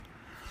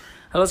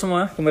Halo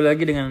semua, kembali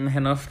lagi dengan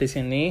Henov di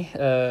sini.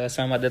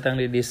 Selamat datang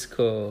di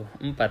Disko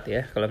 4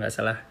 ya, kalau nggak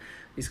salah.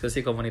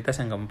 Diskusi komunitas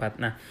yang keempat.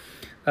 Nah,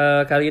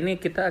 kali ini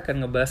kita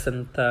akan ngebahas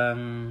tentang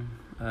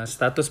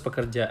status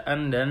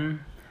pekerjaan dan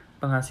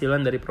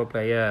penghasilan dari pro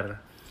player.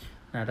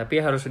 Nah,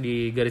 tapi harus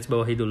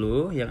digarisbawahi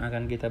dulu, yang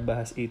akan kita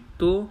bahas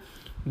itu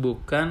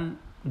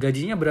bukan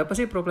gajinya berapa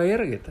sih pro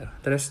player gitu.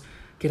 Terus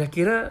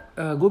kira-kira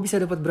gue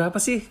bisa dapat berapa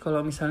sih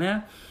kalau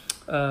misalnya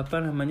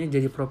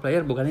jadi pro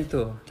player, bukan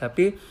itu.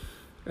 Tapi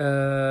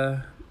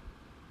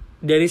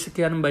dari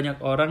sekian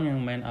banyak orang yang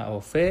main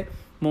AoV,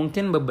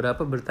 mungkin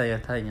beberapa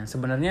bertanya-tanya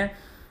sebenarnya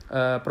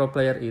pro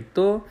player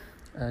itu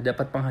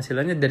dapat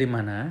penghasilannya dari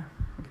mana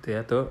gitu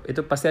ya.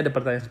 Itu pasti ada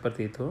pertanyaan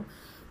seperti itu.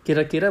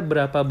 Kira-kira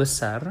berapa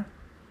besar,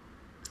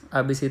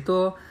 habis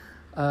itu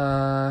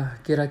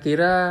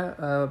kira-kira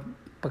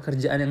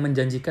pekerjaan yang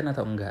menjanjikan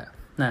atau enggak.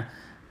 Nah,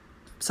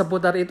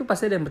 seputar itu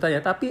pasti ada yang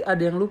bertanya, tapi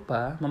ada yang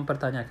lupa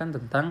mempertanyakan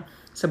tentang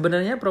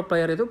sebenarnya pro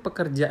player itu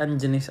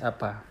pekerjaan jenis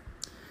apa.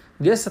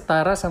 Dia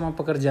setara sama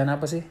pekerjaan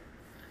apa sih?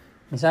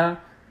 Misal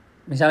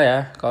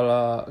ya,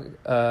 kalau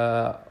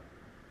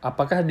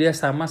apakah dia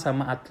sama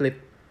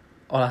atlet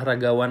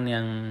olahragawan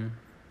yang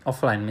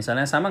offline?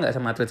 Misalnya sama nggak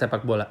sama atlet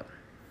sepak bola?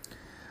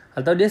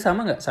 Atau dia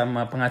sama nggak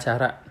sama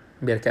pengacara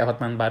biar kayak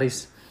Hotman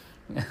Paris?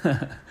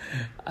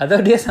 Atau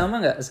dia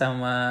sama nggak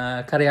sama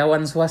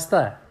karyawan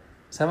swasta?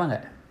 Sama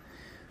nggak?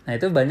 Nah,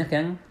 itu banyak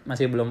yang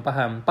masih belum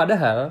paham.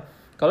 Padahal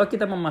kalau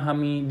kita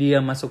memahami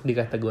dia masuk di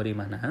kategori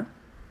mana,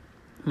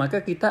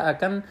 maka kita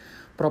akan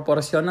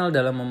proporsional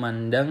dalam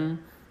memandang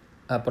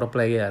pro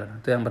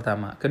player. Itu yang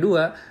pertama.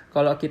 Kedua,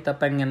 kalau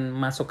kita pengen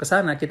masuk ke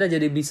sana, kita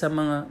jadi bisa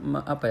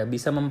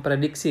bisa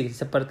memprediksi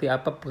seperti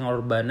apa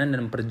pengorbanan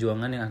dan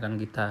perjuangan yang akan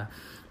kita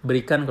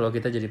berikan kalau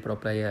kita jadi pro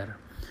player.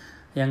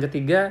 Yang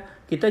ketiga,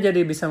 kita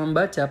jadi bisa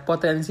membaca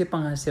potensi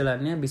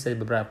penghasilannya bisa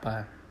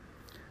berapa.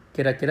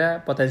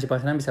 Kira-kira potensi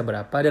penghasilan bisa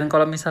berapa. Dan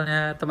kalau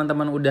misalnya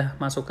teman-teman udah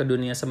masuk ke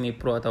dunia semi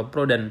pro atau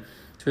pro dan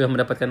sudah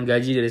mendapatkan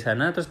gaji dari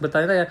sana, terus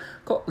bertanya,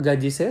 kok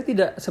gaji saya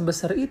tidak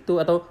sebesar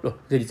itu, atau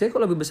loh gaji saya kok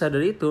lebih besar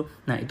dari itu.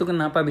 Nah, itu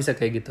kenapa bisa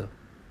kayak gitu,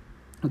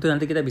 itu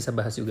nanti kita bisa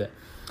bahas juga.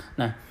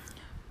 Nah,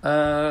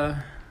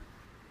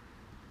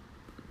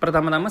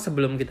 pertama-tama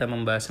sebelum kita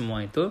membahas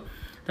semua itu,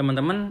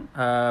 teman-teman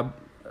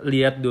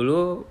lihat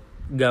dulu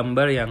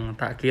gambar yang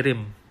tak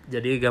kirim.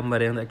 Jadi gambar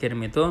yang tak kirim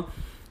itu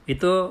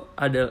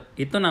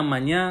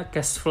namanya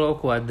cash flow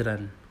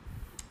quadrant.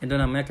 Itu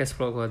namanya cash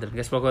flow quadrant.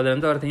 Cash flow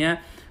quadrant itu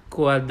artinya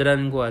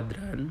kuadran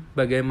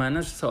bagaimana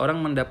seseorang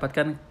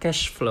mendapatkan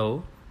cash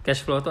flow.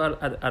 Cash flow itu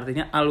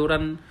artinya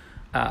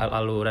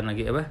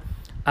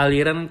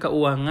aliran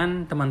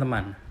keuangan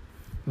teman-teman.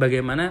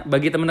 Bagaimana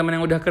bagi teman-teman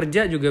yang udah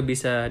kerja juga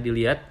bisa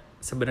dilihat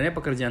sebenarnya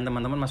pekerjaan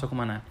teman-teman masuk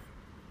kemana.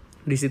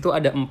 Di situ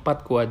ada 4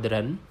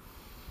 kuadran.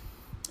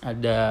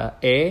 Ada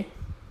E,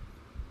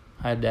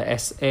 ada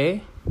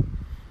SE,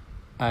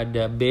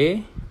 ada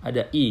B,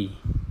 ada I,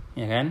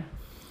 ya kan?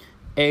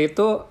 E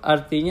itu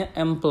artinya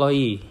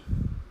employee,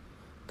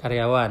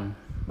 karyawan,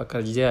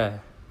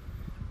 bekerja,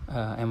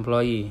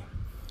 employee.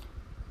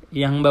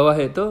 Yang bawah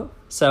itu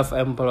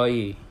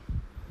self-employee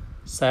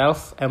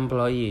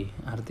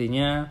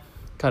artinya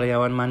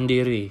karyawan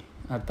mandiri,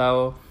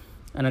 atau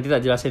nanti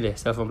tak jelasin deh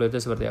self-employed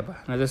itu seperti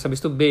apa. Nanti habis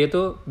itu B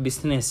itu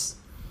business,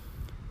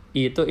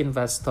 I itu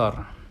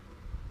investor.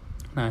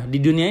 Nah,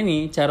 di dunia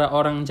ini cara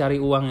orang cari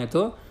uang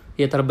itu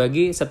ya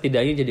terbagi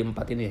setidaknya jadi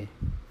 4 ini.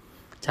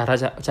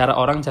 Cara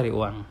orang cari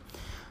uang.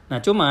 Nah,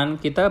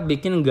 cuman kita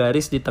bikin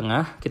garis di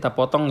tengah, kita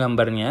potong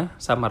gambarnya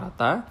sama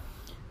rata.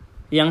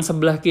 Yang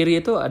sebelah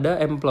kiri itu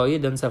ada employee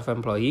dan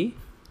self-employee,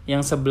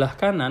 yang sebelah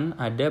kanan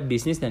ada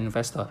bisnis dan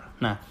investor.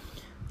 Nah,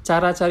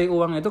 cara cari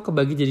uang itu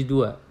kebagi jadi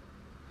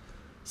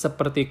 2.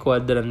 Seperti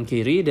kuadran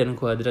kiri dan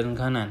kuadran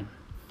kanan.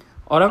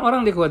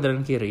 Orang-orang di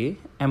kuadran kiri,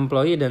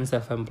 employee dan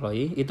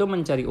self-employee, itu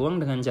mencari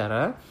uang dengan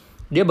cara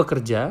dia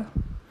bekerja,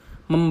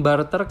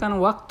 membarterkan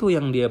waktu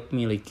yang dia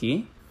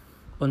miliki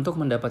untuk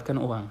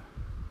mendapatkan uang.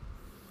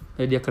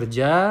 Jadi dia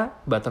kerja,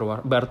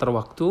 barter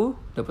waktu,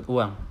 dapat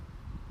uang.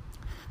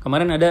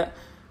 Kemarin ada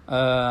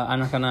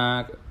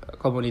anak-anak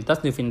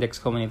komunitas di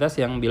Vindex komunitas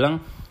yang bilang,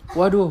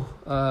 waduh,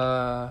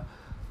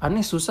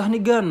 aneh susah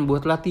nih Gan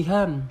buat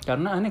latihan,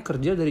 karena aneh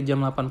kerja dari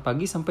jam 8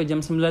 pagi sampai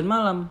jam 9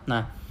 malam.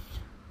 Nah,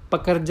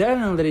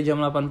 pekerjaan yang dari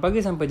jam 8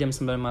 pagi sampai jam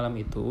 9 malam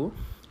itu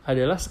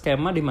adalah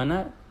skema di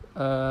mana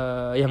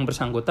yang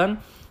bersangkutan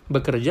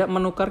bekerja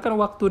menukarkan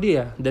waktu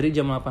dia dari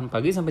jam 8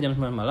 pagi sampai jam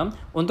 9 malam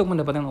untuk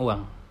mendapatkan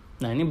uang.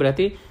 Nah, ini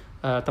berarti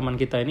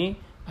teman kita ini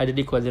ada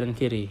di kuadran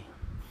kiri.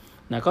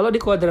 Nah, kalau di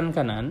kuadran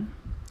kanan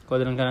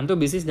itu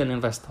bisnis dan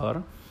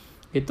investor,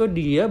 itu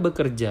dia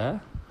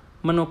bekerja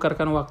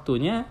menukarkan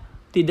waktunya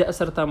tidak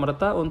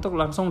serta-merta untuk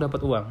langsung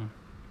dapat uang.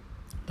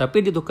 Tapi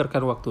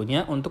ditukarkan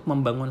waktunya untuk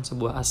membangun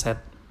sebuah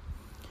aset.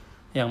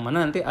 Yang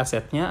mana nanti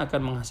asetnya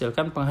akan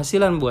menghasilkan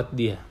penghasilan buat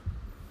dia.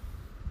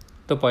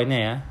 Itu poinnya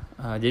ya.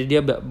 Jadi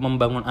dia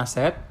membangun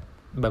aset,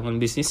 bangun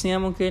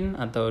bisnisnya mungkin,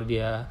 atau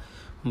dia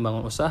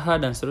membangun usaha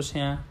dan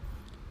seterusnya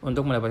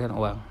untuk mendapatkan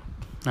uang.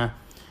 Nah,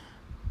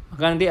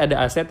 Maka nanti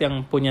ada aset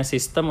yang punya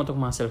sistem untuk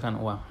menghasilkan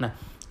uang. Nah,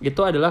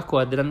 itu adalah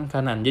kuadran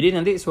kanan. Jadi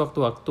nanti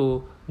sewaktu-waktu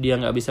dia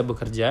nggak bisa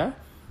bekerja,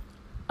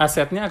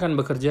 asetnya akan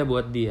bekerja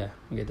buat dia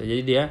gitu.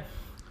 Jadi dia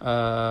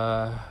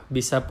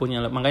bisa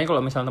punya. Makanya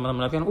kalau misalnya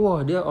teman-teman lihat kan,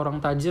 wah dia orang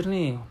tajir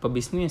nih,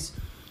 pebisnis,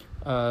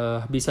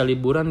 bisa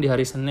liburan di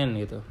hari Senin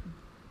gitu.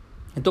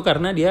 Itu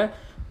karena dia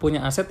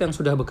punya aset yang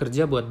sudah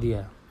bekerja buat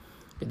dia.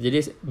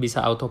 Jadi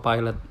bisa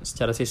autopilot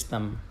secara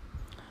sistem.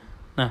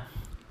 Nah,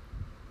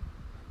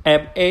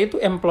 E itu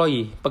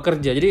employee,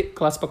 pekerja. Jadi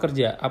kelas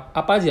pekerja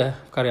apa aja?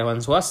 Karyawan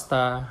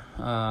swasta,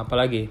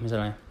 apalagi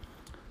misalnya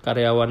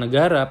karyawan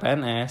negara,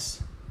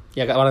 PNS.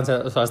 Ya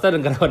karyawan swasta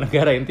dan karyawan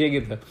negara, intinya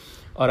gitu.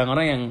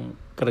 Orang-orang yang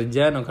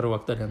kerja nuker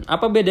waktu. Dan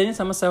apa bedanya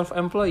sama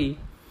self-employee?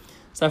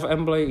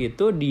 Self-employee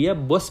itu dia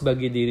bos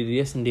bagi diri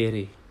dia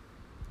sendiri.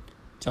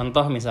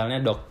 Contoh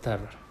misalnya dokter.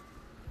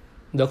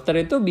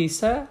 Dokter itu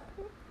bisa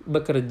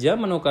bekerja,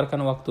 menukarkan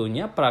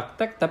waktunya,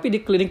 praktek, tapi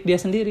di klinik dia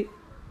sendiri.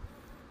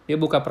 Dia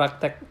buka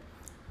praktek.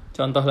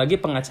 Contoh lagi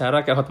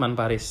pengacara kayak Hotman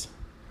Paris.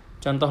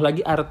 Contoh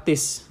lagi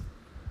artis.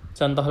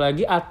 Contoh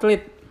lagi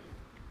atlet.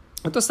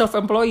 Itu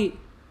self-employee.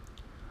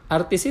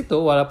 Artis itu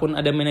walaupun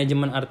ada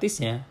manajemen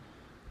artisnya,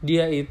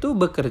 dia itu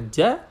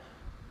bekerja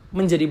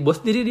menjadi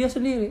bos diri dia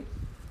sendiri.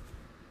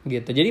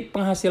 Gitu. Jadi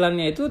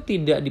penghasilannya itu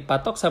tidak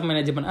dipatok sama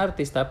manajemen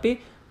artis,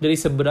 tapi dari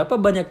seberapa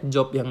banyak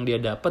job yang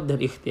dia dapat dan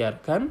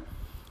ikhtiarkan,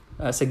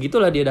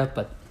 segitulah dia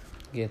dapat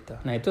gitu.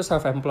 Nah itu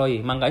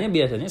self-employee. Makanya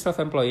biasanya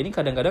self-employee ini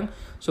kadang-kadang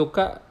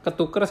suka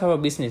ketuker sama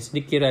bisnis.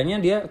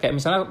 Dikiranya dia kayak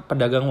misalnya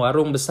pedagang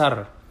warung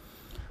besar,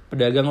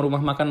 pedagang rumah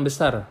makan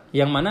besar.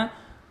 Yang mana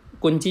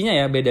kuncinya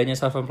ya bedanya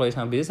self-employee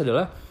sama bisnis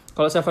adalah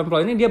kalau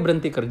self-employee ini dia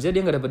berhenti kerja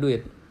dia nggak dapat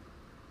duit.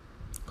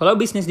 Kalau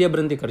bisnis dia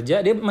berhenti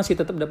kerja dia masih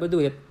tetap dapat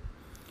duit.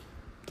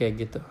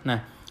 Kayak gitu.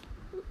 Nah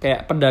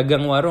kayak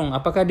pedagang warung,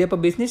 apakah dia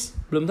pebisnis?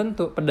 Belum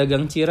tentu.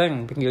 Pedagang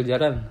cireng pinggir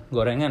jalan,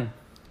 gorengan,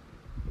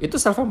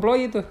 itu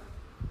self-employed itu.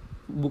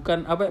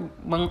 Bukan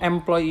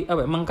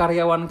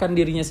mengkaryawankan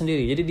dirinya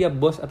sendiri. Jadi dia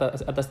bos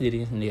atas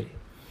dirinya sendiri.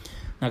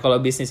 Nah,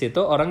 kalau bisnis itu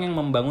orang yang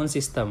membangun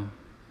sistem.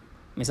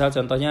 Misal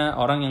contohnya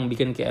orang yang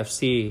bikin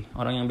KFC,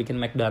 orang yang bikin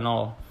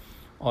McDonald,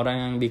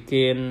 orang yang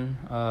bikin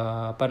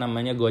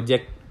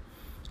Gojek,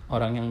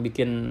 orang yang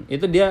bikin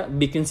itu dia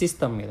bikin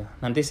sistem gitu.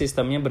 Nanti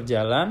sistemnya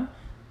berjalan,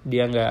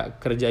 dia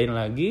nggak kerjain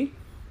lagi,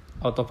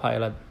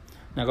 autopilot.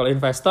 Nah, kalau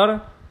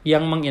investor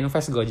yang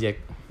menginvest Gojek,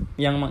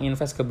 yang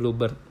menginvest ke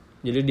Bluebird.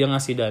 Jadi dia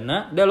ngasih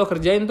dana, lo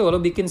kerjain tuh,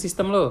 lo bikin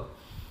sistem lo.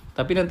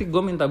 Tapi nanti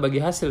gue minta bagi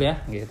hasil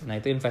ya, gitu. Nah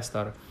itu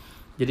investor.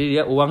 Jadi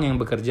dia uang yang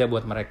bekerja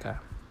buat mereka.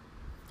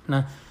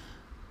 Nah,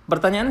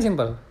 pertanyaan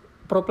simpel,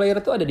 pro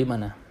player itu ada di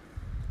mana?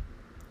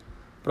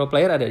 Pro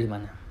player ada di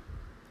mana?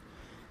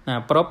 Nah,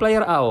 pro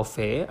player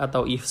AOV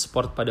atau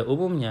e-sport pada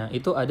umumnya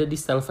itu ada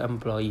di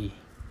self-employee.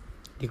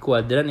 Di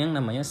kuadran yang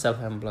namanya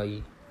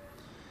self-employee.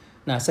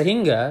 Nah,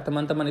 sehingga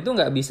teman-teman itu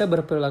nggak bisa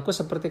berperilaku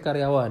seperti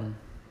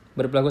karyawan.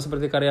 Berperilaku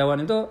seperti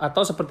karyawan itu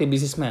atau seperti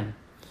businessman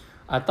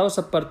atau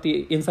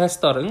seperti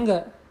investor.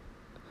 Enggak.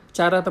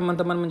 Cara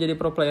teman-teman menjadi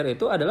pro player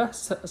itu adalah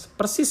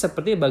persis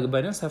seperti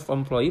bagaimana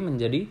self-employee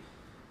menjadi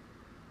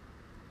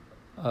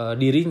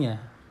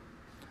dirinya.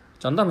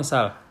 Contoh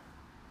misal,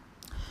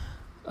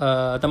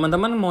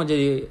 teman-teman mau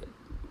jadi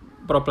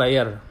pro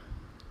player,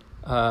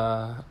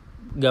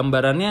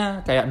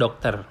 gambarannya kayak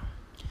dokter.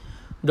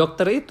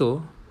 Dokter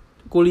itu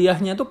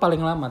kuliahnya tuh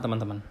paling lama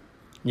teman-teman.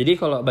 Jadi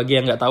kalau bagi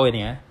yang nggak tahu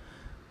ini ya,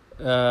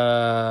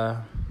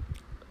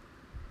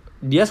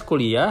 dia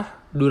kuliah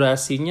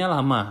durasinya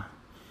lama.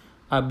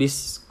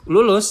 Habis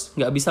lulus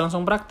nggak bisa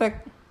langsung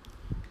praktek.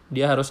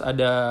 Dia harus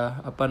ada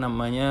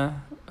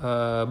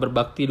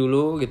berbakti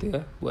dulu gitu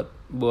ya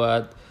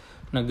buat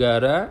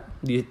negara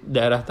di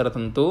daerah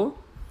tertentu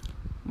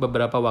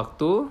beberapa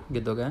waktu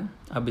gitu kan.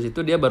 Habis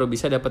itu dia baru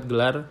bisa dapat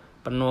gelar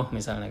penuh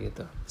misalnya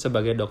gitu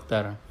sebagai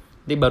dokter.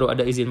 Nanti baru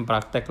ada izin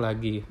praktek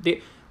lagi.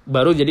 Nanti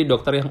baru jadi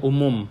dokter yang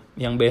umum,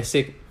 yang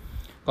basic.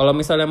 Kalau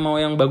misalnya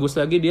mau yang bagus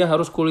lagi dia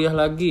harus kuliah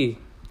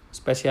lagi,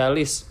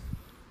 spesialis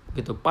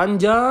gitu.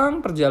 Panjang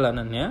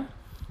perjalanannya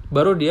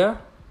baru dia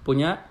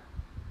punya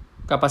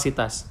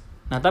kapasitas.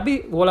 Nah,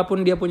 tapi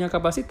walaupun dia punya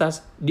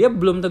kapasitas, dia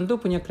belum tentu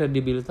punya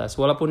kredibilitas.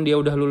 Walaupun dia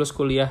udah lulus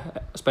kuliah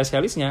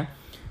spesialisnya,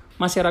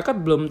 masyarakat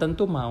belum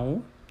tentu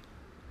mau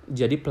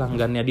jadi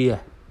pelanggannya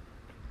dia.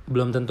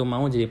 Belum tentu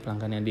mau jadi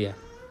pelanggannya dia.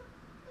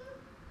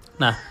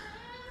 Nah,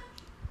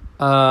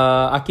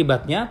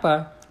 akibatnya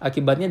apa?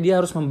 Akibatnya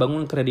dia harus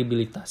membangun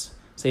kredibilitas.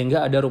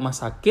 Sehingga ada rumah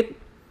sakit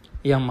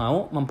yang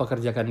mau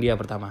mempekerjakan dia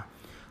pertama.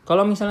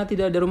 Kalau misalnya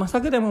tidak ada rumah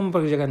sakit yang mau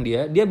mempekerjakan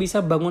dia bisa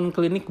bangun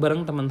klinik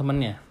bareng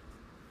teman-temannya.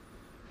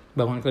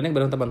 Bangun klinik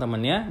bareng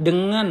teman-temannya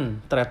dengan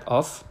trade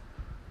off,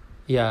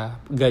 ya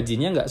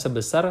gajinya nggak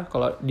sebesar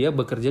kalau dia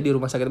bekerja di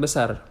rumah sakit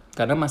besar.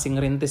 Karena masih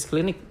ngerintis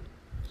klinik.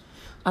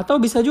 Atau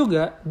bisa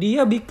juga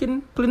dia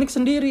bikin klinik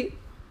sendiri.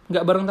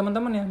 Nggak bareng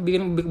teman-temannya,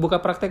 buka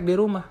praktek di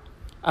rumah.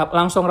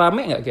 Langsung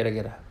rame nggak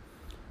kira-kira?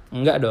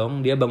 Enggak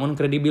dong, dia bangun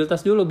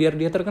kredibilitas dulu biar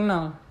dia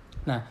terkenal.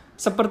 Nah,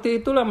 seperti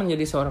itulah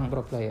menjadi seorang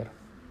pro player.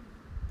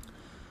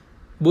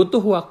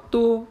 butuh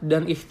waktu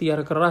dan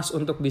ikhtiar keras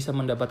untuk bisa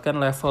mendapatkan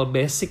level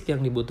basic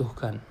yang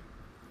dibutuhkan.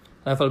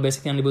 Level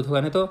basic yang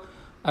dibutuhkan itu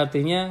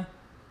artinya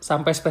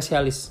sampai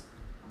spesialis.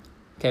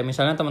 Kayak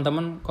misalnya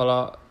teman-teman,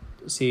 kalau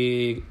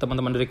si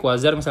teman-teman dari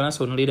Quasar misalnya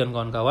Sunli dan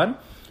kawan-kawan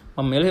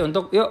memilih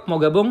untuk yuk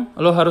mau gabung,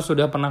 lo harus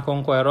sudah pernah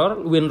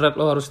conqueror, win rate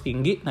lo harus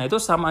tinggi. Nah itu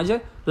sama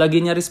aja lagi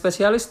nyari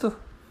spesialis tuh.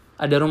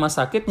 Ada rumah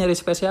sakit nyari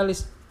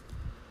spesialis.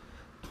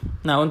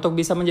 Nah untuk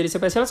bisa menjadi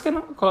spesialis kan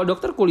kalau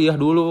dokter kuliah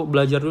dulu,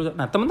 belajar dulu.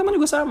 Nah teman-teman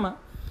juga sama.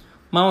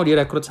 Mau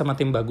direkrut sama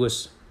tim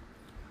bagus,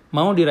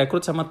 mau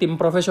direkrut sama tim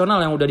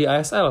profesional yang udah di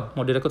ASL,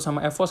 mau direkrut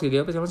sama EVOS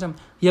gitu apa segala macam,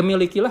 ya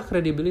milikilah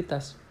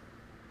kredibilitas.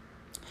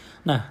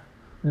 Nah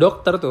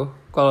dokter tuh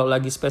kalau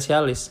lagi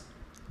spesialis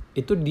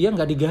itu dia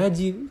nggak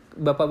digaji,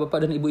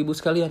 bapak-bapak dan ibu-ibu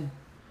sekalian.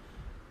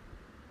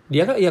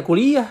 Dia kan ya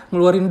kuliah,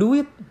 ngeluarin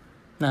duit.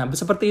 Nah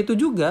seperti itu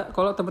juga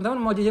kalau teman-teman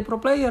mau jadi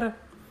pro player.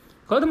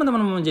 Kalau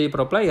teman-teman mau menjadi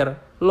pro player,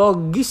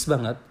 logis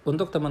banget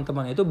untuk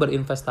teman-teman itu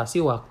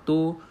berinvestasi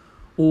waktu,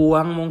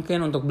 uang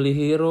mungkin untuk beli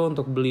hero,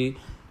 untuk beli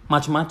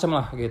macam-macam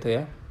lah gitu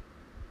ya.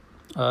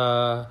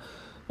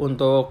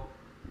 Untuk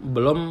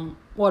belum,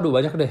 waduh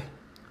banyak deh.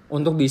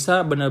 Untuk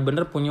bisa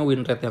benar-benar punya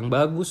win rate yang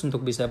bagus,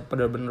 untuk bisa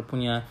benar-benar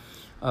punya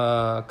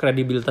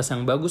kredibilitas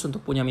yang bagus,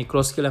 untuk punya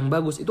micro skill yang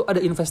bagus, itu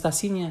ada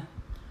investasinya.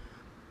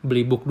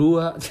 Beli book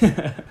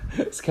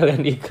 2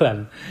 sekalian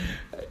iklan.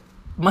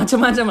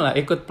 Macam-macam lah,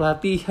 ikut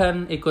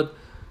pelatihan, ikut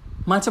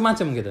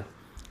macam-macam gitu.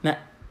 Nah,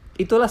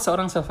 itulah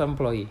seorang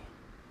self-employed.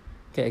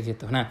 Kayak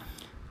gitu. Nah,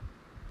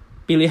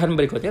 pilihan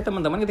berikutnya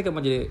teman-teman ketika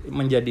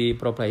menjadi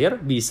pro player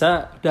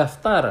bisa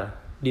daftar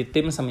di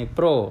tim semi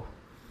pro.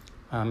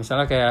 Nah,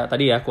 misalnya kayak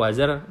tadi ya,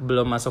 Quasar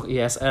belum masuk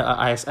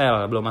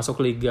ASL, belum masuk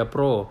Liga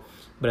Pro.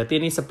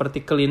 Berarti ini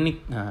seperti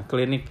klinik. Nah,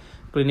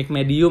 klinik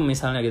medium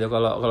misalnya gitu.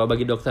 Kalau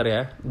bagi dokter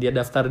ya, dia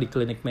daftar di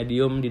klinik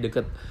medium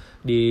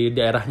di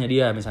daerahnya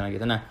dia misalnya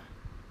gitu. Nah,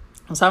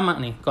 sama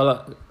nih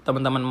kalau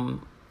teman-teman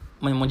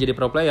mau jadi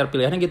pro player,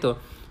 pilihannya gitu.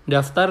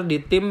 Daftar di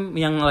tim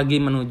yang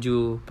lagi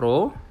menuju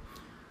pro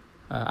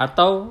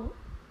atau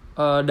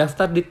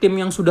daftar di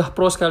tim yang sudah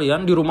pro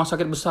sekalian di rumah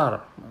sakit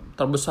besar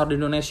terbesar di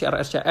Indonesia,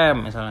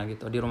 RSCM misalnya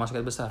gitu, di rumah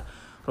sakit besar,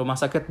 rumah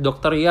sakit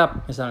Dr.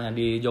 Yap misalnya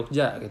di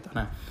Jogja gitu.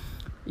 Nah,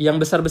 yang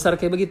besar-besar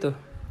kayak begitu.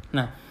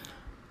 Nah,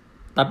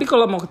 tapi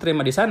kalau mau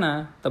keterima di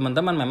sana,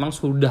 teman-teman memang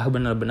sudah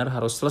benar-benar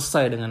harus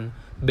selesai dengan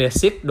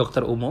basic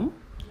dokter umum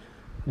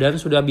dan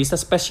sudah bisa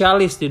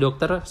spesialis di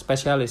dokter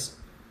spesialis.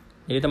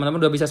 Jadi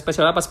teman-teman udah bisa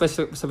spesial apa?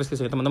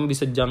 Spesialis. Teman-teman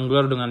bisa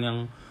jungler dengan yang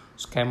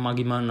skema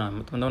gimana.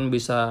 Teman-teman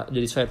bisa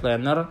jadi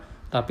sideliner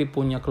tapi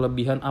punya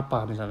kelebihan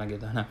apa misalnya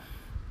gitu. Nah,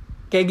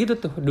 kayak gitu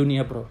tuh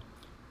dunia pro.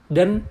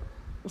 Dan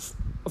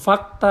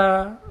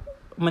fakta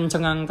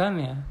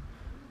mencengangkannya,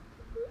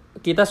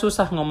 kita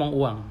susah ngomong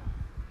uang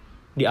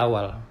di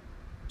awal.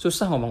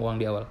 Susah ngomong uang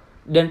di awal.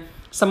 Dan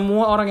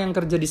semua orang yang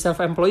kerja di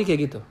self-employed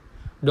kayak gitu.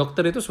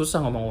 Dokter itu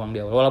susah ngomong uang di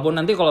awal. Walaupun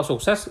nanti kalau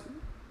sukses,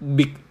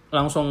 big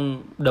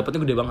langsung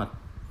dapetnya gede banget.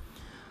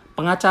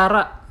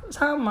 Pengacara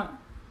sama.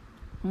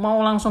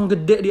 Mau langsung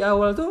gede di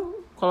awal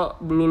tuh, kalau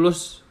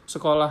lulus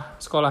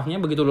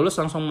sekolahnya, begitu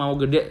lulus langsung mau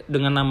gede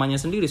dengan namanya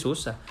sendiri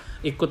susah.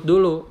 Ikut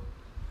dulu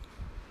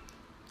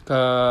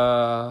ke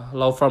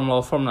law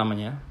firm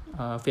namanya.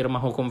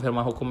 Firma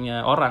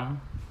hukumnya orang.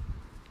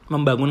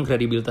 Membangun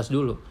kredibilitas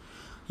dulu.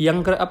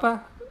 Yang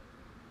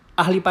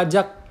ahli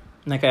pajak.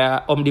 Nah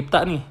kayak Om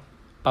Dipta nih,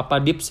 Papa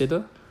Dips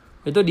itu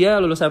dia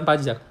lulusan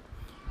pajak.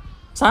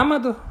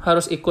 Sama tuh,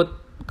 harus ikut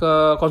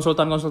ke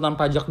konsultan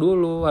pajak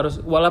dulu,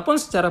 harus, walaupun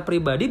secara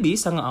pribadi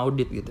bisa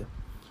nge-audit gitu.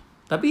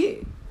 Tapi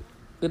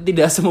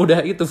tidak semudah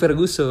itu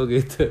Ferguson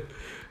gitu.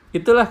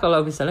 Itulah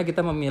kalau misalnya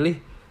kita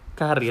memilih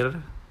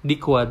karir di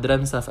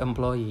kuadran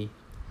self-employed.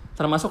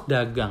 Termasuk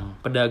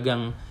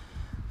pedagang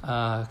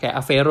kayak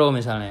Avero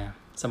misalnya.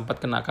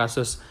 Sempat kena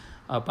kasus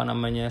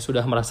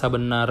sudah merasa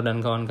benar dan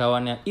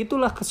kawan-kawannya.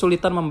 Itulah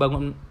kesulitan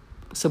membangun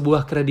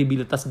sebuah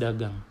kredibilitas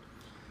dagang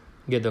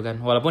gitu kan.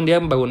 Walaupun dia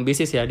membangun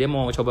bisnis ya, dia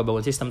mau coba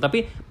bangun sistem,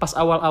 tapi pas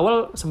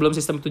awal-awal sebelum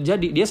sistem itu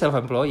jadi, dia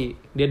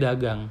self-employed, dia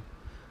dagang.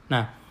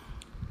 Nah,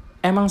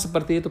 emang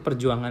seperti itu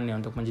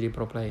perjuangannya untuk menjadi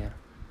pro player.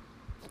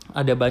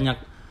 Ada banyak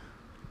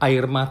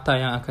air mata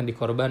yang akan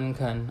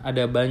dikorbankan,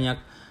 ada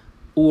banyak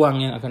uang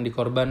yang akan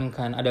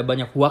dikorbankan, ada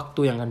banyak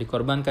waktu yang akan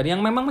dikorbankan,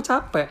 yang memang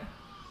capek.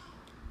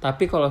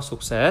 Tapi kalau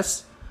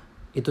sukses,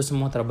 itu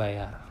semua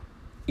terbayar.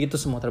 Itu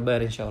semua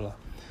terbayar insya Allah.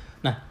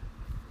 Nah,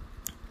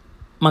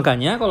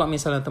 makanya kalau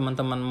misalnya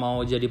teman-teman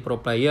mau jadi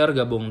pro player,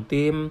 gabung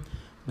tim,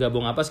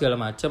 gabung apa segala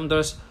macam,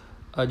 terus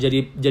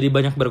jadi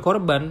banyak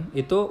berkorban,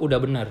 itu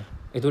udah benar.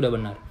 Itu udah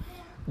benar.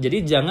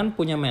 Jadi jangan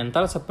punya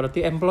mental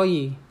seperti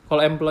employee. Kalau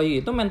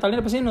employee itu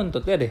mentalnya pasti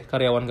nuntut. Lihat deh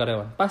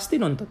karyawan-karyawan, pasti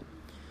nuntut.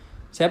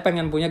 Saya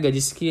pengen punya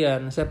gaji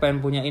sekian, saya pengen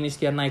punya ini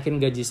sekian,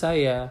 naikin gaji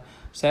saya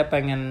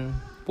pengen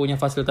punya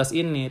fasilitas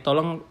ini,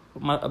 tolong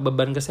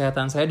beban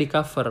kesehatan saya di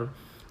cover,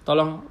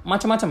 tolong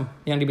macam-macam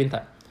yang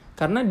diminta.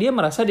 Karena dia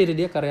merasa diri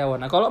dia karyawan.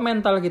 Nah kalau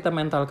mental kita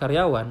mental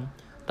karyawan,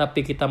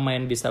 tapi kita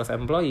main di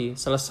self-employed,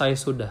 selesai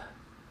sudah.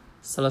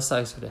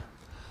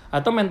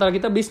 Atau mental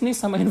kita bisnis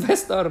sama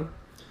investor.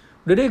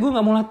 udah deh gue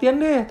nggak mau latihan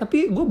deh,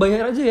 tapi gue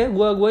bayar aja ya,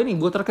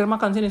 gue traktir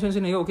makan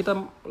sini, yuk kita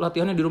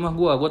latihannya di rumah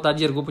gue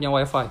tajir, gue punya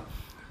wifi.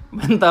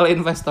 Mental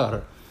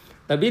investor.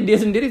 Tapi dia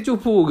sendiri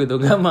cupu gitu,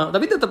 nggak mau,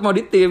 tapi tetap mau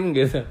di tim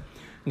gitu,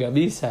 nggak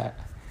bisa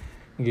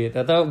gitu.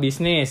 Atau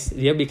bisnis,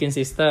 dia bikin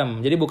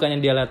sistem, jadi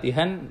bukannya dia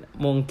latihan,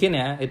 mungkin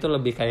ya itu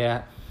lebih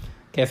kayak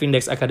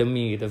Vindex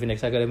Academy gitu.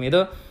 Vindex Academy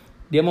itu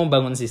dia mau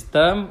bangun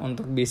sistem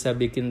untuk bisa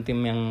bikin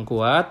tim yang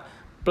kuat,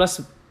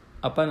 plus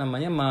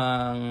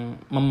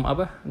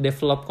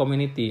develop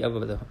community,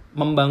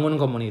 membangun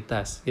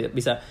komunitas gitu.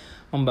 Bisa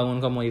membangun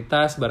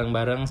komunitas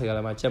bareng-bareng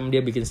segala macam, dia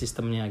bikin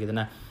sistemnya gitu.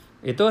 Nah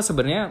itu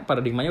sebenarnya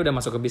paradigmanya udah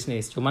masuk ke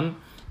bisnis, cuman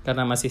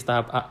karena masih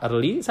tahap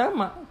early,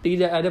 sama,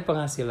 tidak ada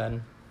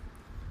penghasilan,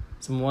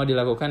 semua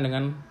dilakukan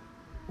dengan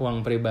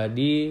uang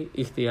pribadi,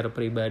 ikhtiar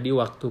pribadi,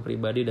 waktu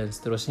pribadi, dan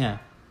seterusnya,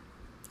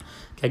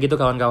 kayak gitu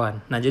kawan-kawan.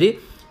 Nah jadi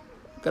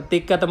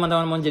ketika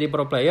teman-teman mau jadi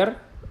pro player,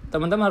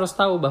 teman-teman harus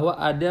tahu bahwa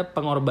ada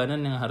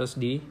pengorbanan yang harus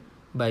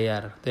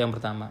dibayar. Itu yang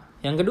pertama.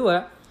 Yang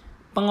kedua,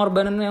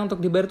 pengorbanan yang untuk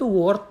dibayar itu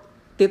worth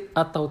it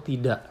atau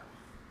tidak,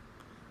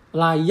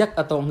 layak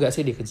atau enggak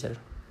sih dikejar.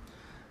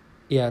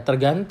 Ya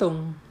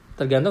tergantung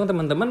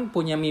teman-teman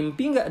punya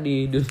mimpi nggak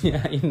di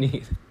dunia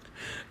ini.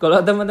 Kalau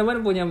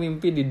teman-teman punya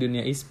mimpi di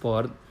dunia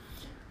e-sport,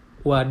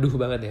 waduh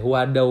banget ya,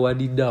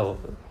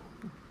 wadidaw,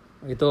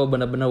 itu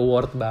benar-benar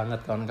worth banget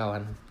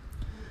kawan-kawan.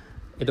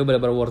 Itu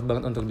benar-benar worth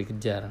banget untuk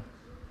dikejar.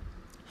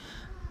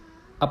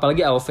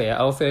 Apalagi AOV ya,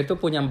 AOV itu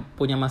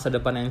punya masa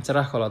depan yang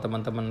cerah kalau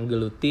teman-teman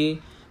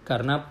geluti,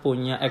 karena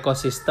punya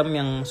ekosistem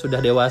yang sudah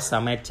dewasa,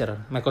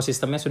 mature.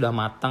 Ekosistemnya sudah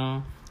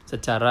matang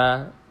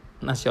secara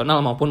nasional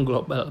maupun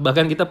global.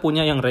 Bahkan kita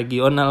punya yang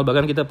regional,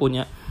 bahkan kita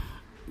punya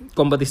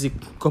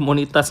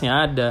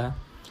komunitasnya ada,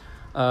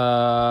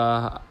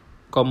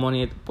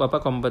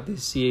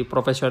 kompetisi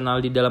profesional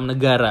di dalam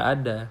negara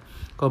ada,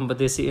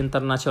 kompetisi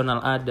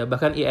internasional ada,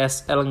 bahkan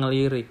ISL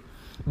ngelirik.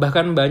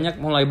 Bahkan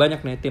mulai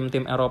banyak nih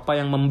tim-tim Eropa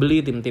yang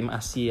membeli tim-tim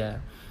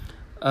Asia.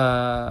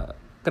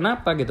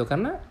 Kenapa gitu?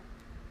 Karena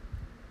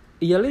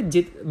ya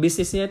legit,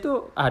 bisnisnya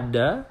itu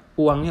ada,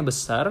 uangnya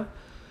besar,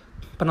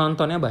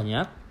 penontonnya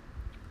banyak,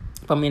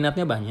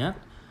 peminatnya banyak,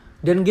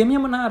 dan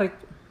gamenya menarik,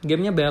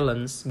 gamenya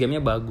balance,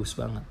 gamenya bagus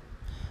banget.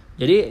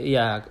 Jadi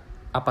ya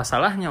apa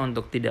salahnya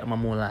untuk tidak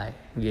memulai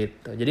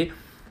gitu. Jadi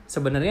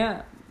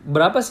sebenarnya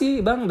berapa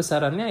sih bang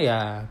besarannya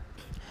ya?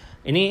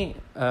 Ini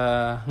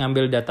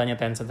ngambil datanya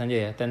Tencent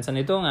aja ya. Tencent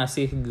itu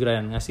ngasih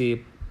grant,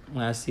 ngasih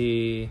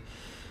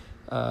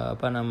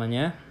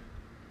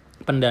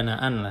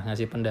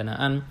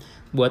pendanaan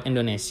buat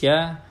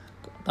Indonesia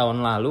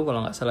tahun lalu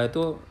kalau nggak salah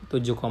itu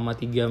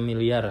 7,3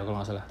 miliar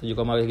kalau nggak salah,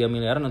 7,3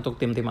 miliaran untuk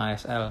tim-tim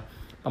ASL,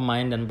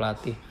 pemain dan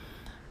pelatih.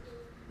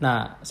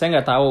 Nah saya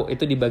nggak tahu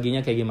itu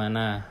dibaginya kayak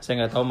gimana,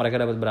 saya nggak tahu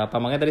mereka dapat berapa.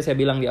 Makanya tadi saya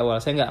bilang di awal,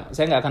 saya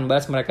nggak akan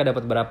bahas mereka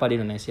dapat berapa di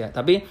Indonesia,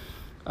 tapi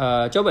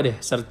coba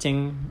deh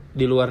searching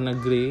di luar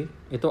negeri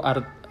itu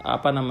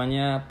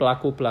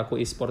pelaku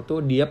e-sport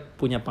tuh dia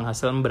punya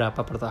penghasilan berapa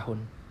per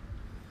tahun.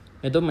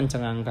 Itu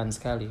mencengangkan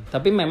sekali.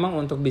 Tapi memang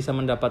untuk bisa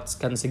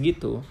mendapatkan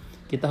segitu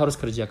kita harus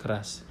kerja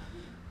keras.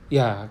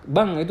 Ya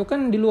bang itu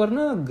kan di luar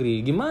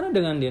negeri, gimana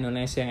dengan di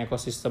Indonesia yang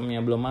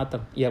ekosistemnya belum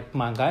matang? Ya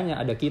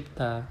makanya ada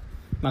kita.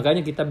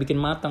 Makanya kita bikin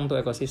matang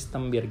tuh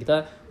ekosistem biar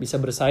kita bisa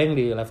bersaing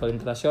di level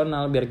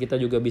internasional, biar kita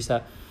juga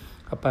bisa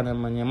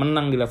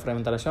menang di level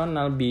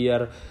internasional,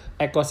 biar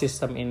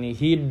ekosistem ini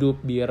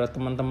hidup, biar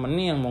teman-teman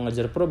nih yang mau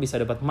ngejar pro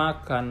bisa dapat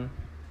makan,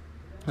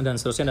 dan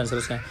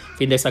seterusnya.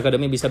 Vindex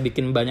Academy bisa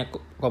bikin banyak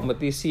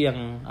kompetisi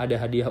yang ada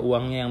hadiah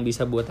uangnya yang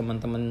bisa buat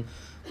teman-teman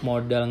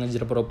modal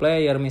ngejar pro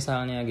player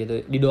misalnya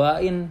gitu,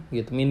 didoain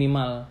gitu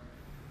minimal.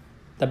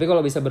 Tapi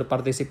kalau bisa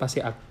berpartisipasi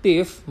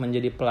aktif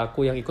menjadi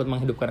pelaku yang ikut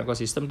menghidupkan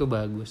ekosistem tuh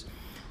bagus.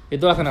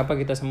 Itulah kenapa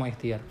kita semua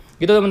ikhtiar.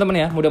 Gitu teman-teman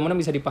ya, mudah-mudahan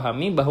bisa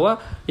dipahami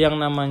bahwa yang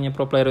namanya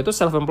pro player itu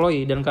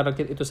self-employed, dan karena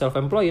itu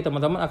self-employed,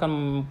 teman-teman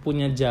akan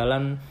punya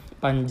jalan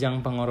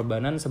panjang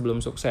pengorbanan sebelum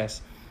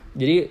sukses.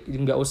 Jadi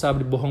nggak usah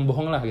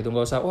bohong-bohong lah gitu,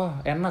 nggak usah wah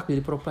enak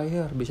jadi pro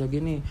player bisa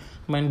gini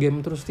main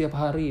game terus tiap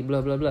hari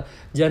bla bla bla.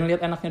 Jangan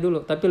lihat enaknya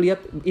dulu, tapi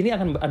lihat ini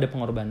akan ada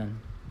pengorbanan,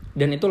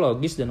 dan itu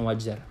logis dan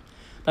wajar.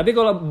 Tapi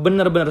kalau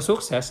benar-benar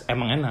sukses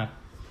emang enak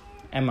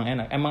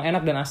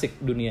dan asik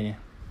dunianya,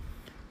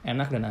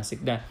 enak dan asik.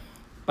 Nah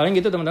paling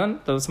gitu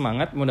teman-teman, tetap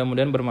semangat,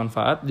 mudah-mudahan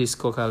bermanfaat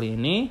disko kali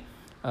ini.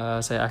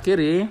 Saya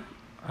akhiri.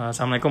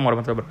 Assalamualaikum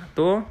warahmatullahi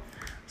wabarakatuh.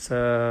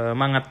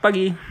 Semangat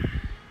pagi.